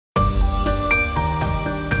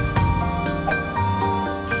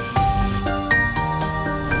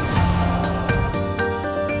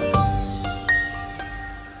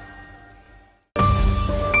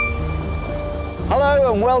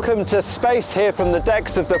and welcome to space here from the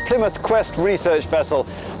decks of the Plymouth Quest research vessel.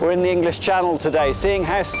 We're in the English Channel today, seeing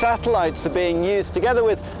how satellites are being used together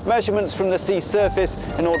with measurements from the sea surface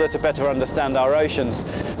in order to better understand our oceans.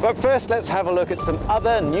 But first, let's have a look at some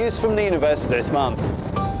other news from the universe this month.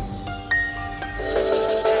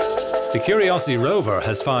 The Curiosity rover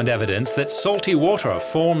has found evidence that salty water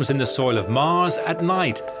forms in the soil of Mars at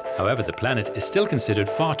night. However, the planet is still considered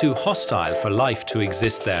far too hostile for life to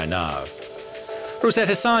exist there now.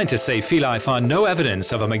 Rosetta scientists say Philae found no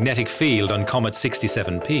evidence of a magnetic field on Comet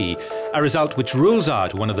 67P, a result which rules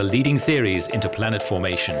out one of the leading theories into planet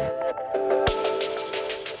formation.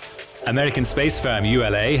 American space firm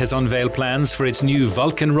ULA has unveiled plans for its new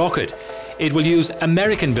Vulcan rocket. It will use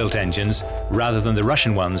American-built engines rather than the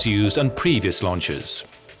Russian ones used on previous launches.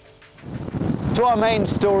 To our main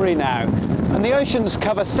story now. And the oceans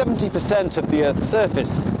cover 70% of the Earth's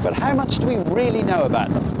surface, but how much do we really know about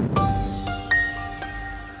them?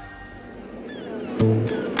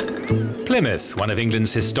 Plymouth, one of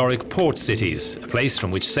England's historic port cities, a place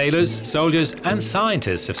from which sailors, soldiers and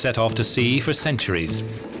scientists have set off to sea for centuries.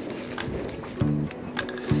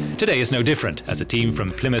 Today is no different, as a team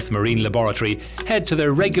from Plymouth Marine Laboratory head to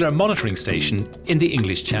their regular monitoring station in the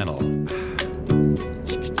English Channel.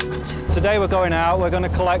 Today we're going out, we're going to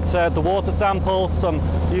collect the water samples,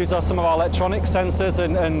 use some of our electronic sensors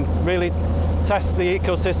and really test the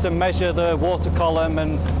ecosystem, measure the water column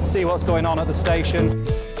and see what's going on at the station.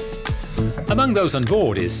 Among those on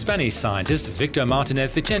board is Spanish scientist Victor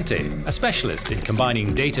Martinez Vicente, a specialist in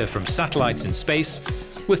combining data from satellites in space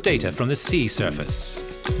with data from the sea surface.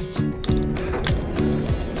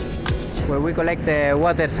 Where we collect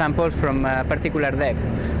water samples from a particular depth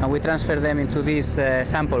and we transfer them into these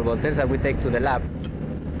sample bottles that we take to the lab.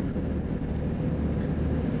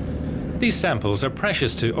 These samples are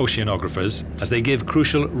precious to oceanographers as they give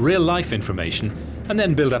crucial real-life information and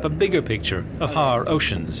then build up a bigger picture of how our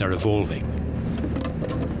oceans are evolving.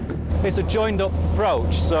 It's a joined-up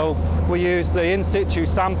approach, so we use the in-situ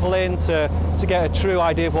sampling to get a true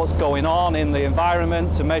idea of what's going on in the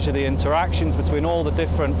environment, to measure the interactions between all the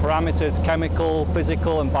different parameters, chemical,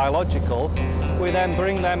 physical and biological. We then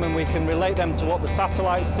bring them and we can relate them to what the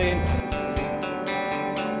satellite's seeing.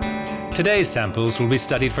 Today's samples will be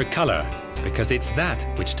studied for colour, because it's that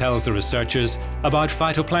which tells the researchers about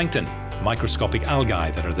phytoplankton, microscopic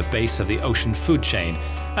algae that are the base of the ocean food chain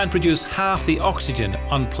and produce half the oxygen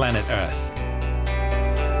on planet Earth.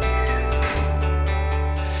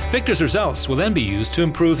 Victor's results will then be used to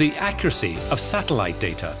improve the accuracy of satellite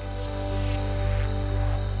data.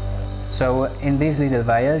 So in this little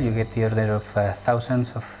vial you get the order of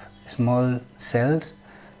thousands of small cells,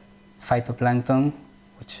 phytoplankton,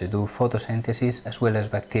 which do photosynthesis, as well as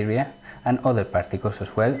bacteria and other particles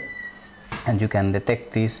as well. And you can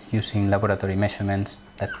detect this using laboratory measurements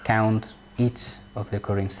that count each of the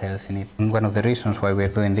occurring cells in it. And one of the reasons why we're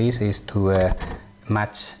doing this is to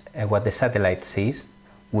match what the satellite sees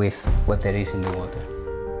with what there is in the water.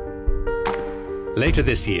 Later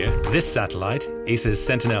this year, this satellite, ESA's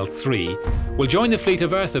Sentinel-3, will join the fleet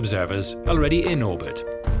of Earth observers already in orbit.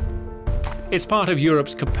 It's part of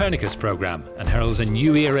Europe's Copernicus program and heralds a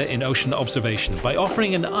new era in ocean observation by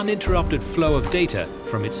offering an uninterrupted flow of data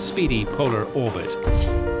from its speedy polar orbit.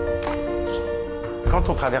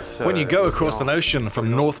 When you go across an ocean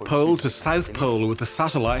from North Pole to South Pole with a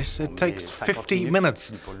satellite, it takes 50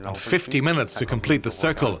 minutes, and 50 minutes to complete the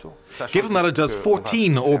circle. Given that it does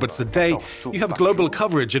 14 orbits a day, you have global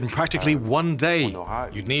coverage in practically one day.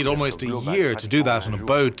 You'd need almost a year to do that on a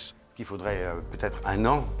boat. Il faudrait peut-être un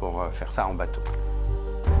an pour faire ça en bateau.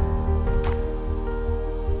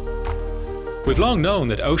 We've long known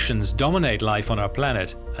that oceans dominate life on our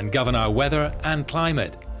planet and govern our weather and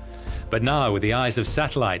climate. But now, with the eyes of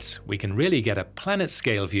satellites, we can really get a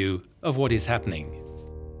planet-scale view of what is happening.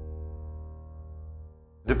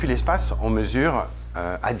 Depuis l'espace, on mesure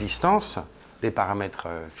à distance.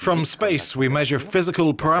 From space, we measure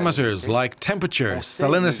physical parameters like temperature,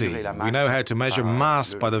 salinity. We know how to measure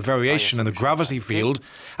mass by the variation in the gravity field,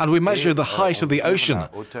 and we measure the height of the ocean,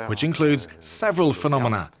 which includes several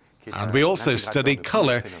phenomena. And we also study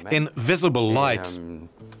color in visible light.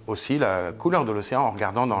 Aussi la couleur de l'océan en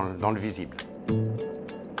regardant dans le visible.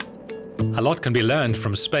 A lot can be learned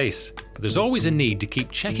from space, but there's always a need to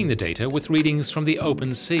keep checking the data with readings from the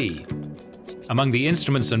open sea. Among the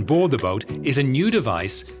instruments on board the boat is a new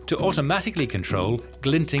device to automatically control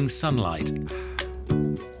glinting sunlight.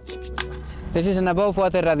 This is an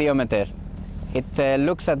above-water radiometer. It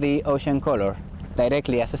looks at the ocean color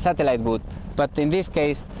directly as a satellite would, but in this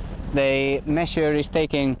case the measure is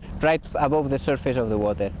taken right above the surface of the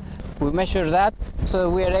water. We measure that so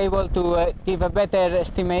we are able to give a better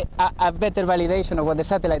estimate, a better validation of what the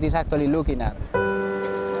satellite is actually looking at.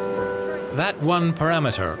 That one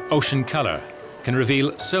parameter, ocean color, can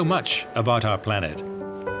reveal so much about our planet.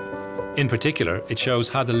 In particular, it shows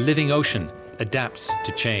how the living ocean adapts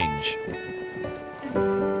to change.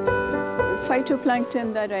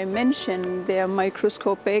 Phytoplankton that I mentioned, they are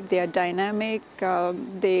microscopic, they are dynamic,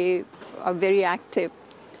 they are very active.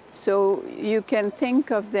 So you can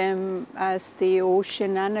think of them as the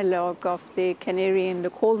ocean analog of the canary in the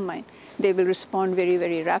coal mine. They will respond very,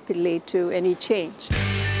 very rapidly to any change.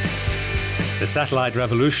 The satellite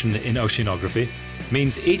revolution in oceanography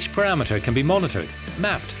means each parameter can be monitored,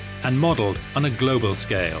 mapped, and modeled on a global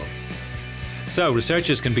scale. So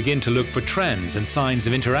researchers can begin to look for trends and signs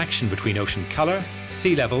of interaction between ocean color,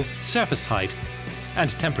 sea level, surface height, and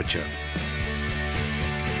temperature.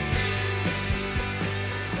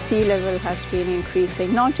 Sea level has been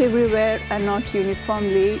increasing, not everywhere and not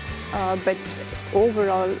uniformly, but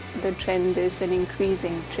overall the trend is an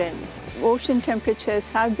increasing trend. Ocean temperatures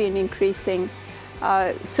have been increasing,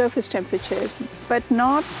 surface temperatures, but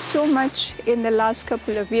not so much in the last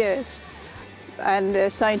couple of years.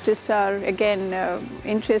 And scientists are again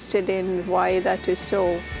interested in why that is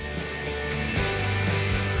so.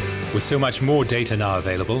 With so much more data now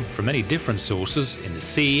available from many different sources in the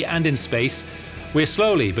sea and in space, we're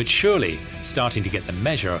slowly but surely starting to get the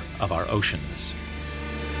measure of our oceans.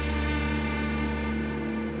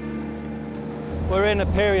 We're in a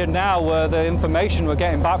period now where the information we're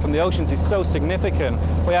getting back from the oceans is so significant.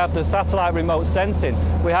 We have the satellite remote sensing,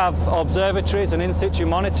 we have observatories and in-situ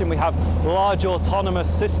monitoring, we have large autonomous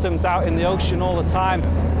systems out in the ocean all the time.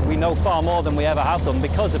 We know far more than we ever have done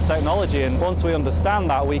because of technology, and once we understand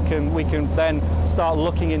that, we can then start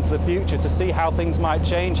looking into the future to see how things might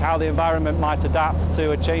change, how the environment might adapt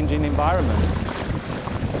to a changing environment.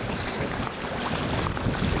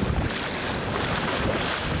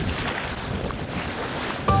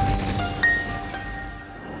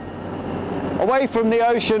 Away from the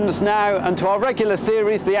oceans now and to our regular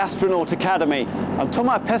series, The Astronaut Academy. And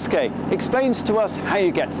Thomas Pesquet explains to us how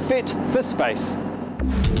you get fit for space.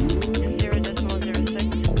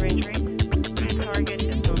 0.06 range range. Target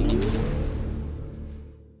is known.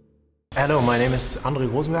 Hello, my name is André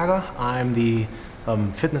Rosenberger. I'm the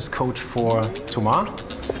fitness coach for Thomas.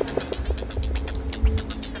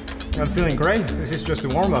 I'm feeling great. This is just a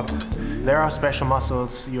warm-up. There are special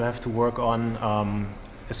muscles you have to work on,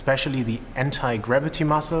 especially the anti-gravity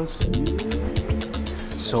muscles.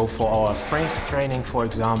 So for our strength training, for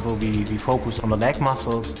example, we focus on the leg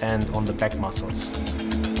muscles and on the back muscles.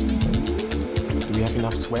 Do we have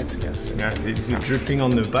enough sweat? Yes. Yeah, is it dripping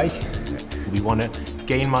on the bike? We want to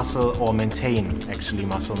gain muscle or maintain actually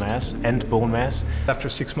muscle mass and bone mass. After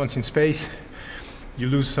 6 months in space, you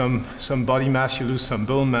lose some body mass, you lose some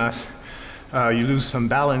bone mass, you lose some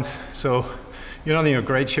balance. So you're not in a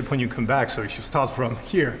great shape when you come back. So if you start from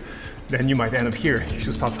here, then you might end up here. If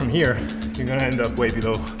you start from here, you're gonna end up way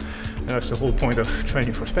below. And that's the whole point of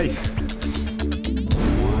training for space.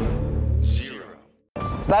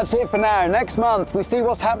 That's it for now. Next month, we see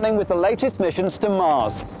what's happening with the latest missions to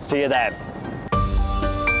Mars. See you then.